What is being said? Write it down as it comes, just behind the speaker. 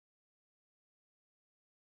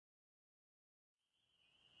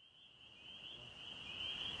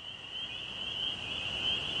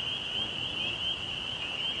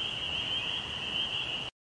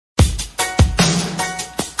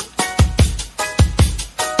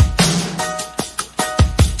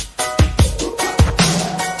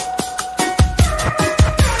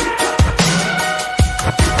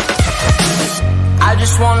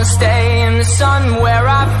where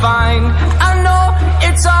I find. I know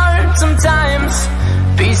it's hard sometimes,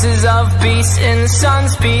 pieces of peace in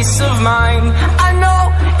sun's peace of mind. I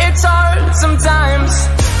know it's hard sometimes,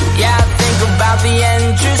 yeah, I think about the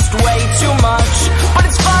end just way too much. But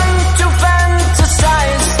it's fun to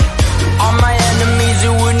fantasize on my enemies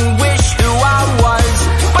who wouldn't wish who I was.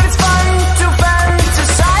 But it's fun to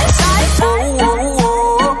fantasize. Oh, oh,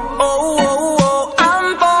 oh, oh, oh, oh,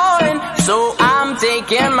 I'm falling, so I'm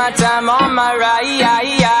taking my time on my ride.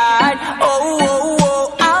 Oh, oh,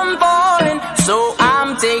 oh, I'm falling, so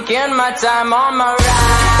I'm taking my time on my ride.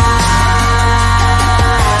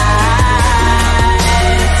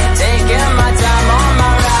 Taking my time on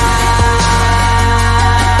my ride.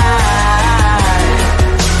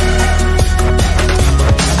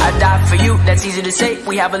 I die for you, that's easy to say.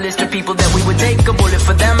 We have a list of people that we would take. A bullet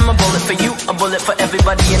for them, a bullet for you, a bullet for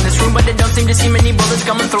everybody in this room. But there don't seem to see many bullets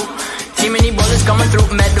coming through. Too many bullets coming through.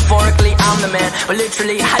 Metaphorically, I'm the man, but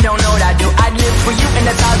literally, I don't know what I do. I'd live for you, and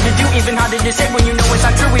that's hard to do. Even harder to say when you know it's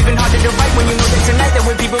not true. Even harder to write when you know that tonight there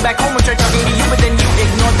were people back home who tried talking to you, but then you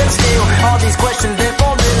ignore them still. All these questions, they're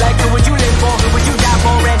falling like, who would you live for? Who would you die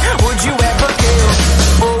for? And would you ever kill?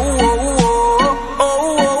 Oh, oh, oh,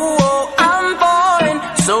 oh, oh, oh, I'm falling,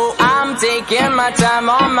 so I'm taking my time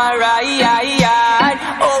on my ride.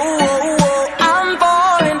 Oh, oh, oh, I'm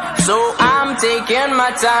falling, so I'm taking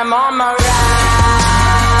my time on my ride.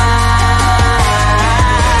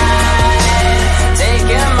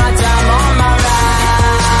 Taking my time on my ride.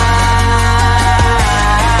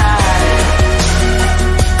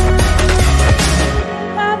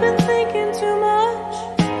 I've been thinking too much.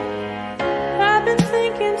 I've been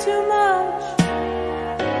thinking too much.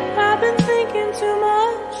 I've been thinking too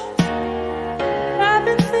much. I've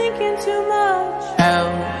been thinking too much.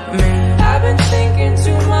 Help me. I've been thinking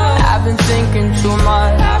too much. I've been thinking too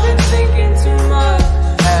much. I've been thinking too much.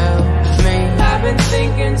 Help me. I've been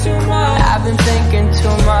thinking too much. I've been thinking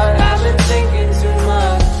too much. I've been thinking too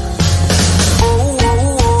much. Oh,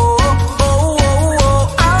 oh, oh, oh, oh, oh,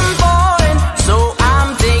 I'm falling, so I'm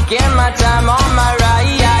taking my time on my ride.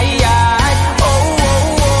 Oh,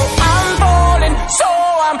 oh, oh, I'm falling, so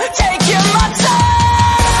I'm taking my time.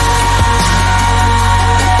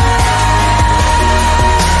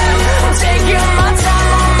 I'm taking my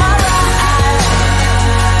time on my ride.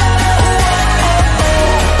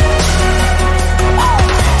 Oh,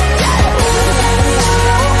 oh,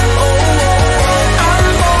 oh, yeah. Oh, I'm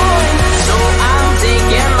falling, so I'm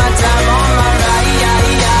taking my time on my ride.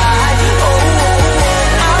 Oh,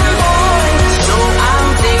 I'm falling, so I'm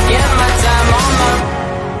taking my time on my.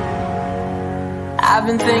 I've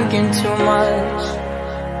been thinking too much.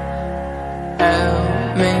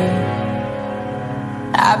 Help me.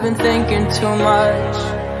 I've been thinking too much.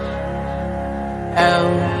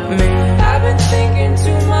 Help me. I've been thinking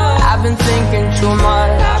too much. I've been thinking too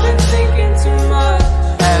much. I've been thinking too much.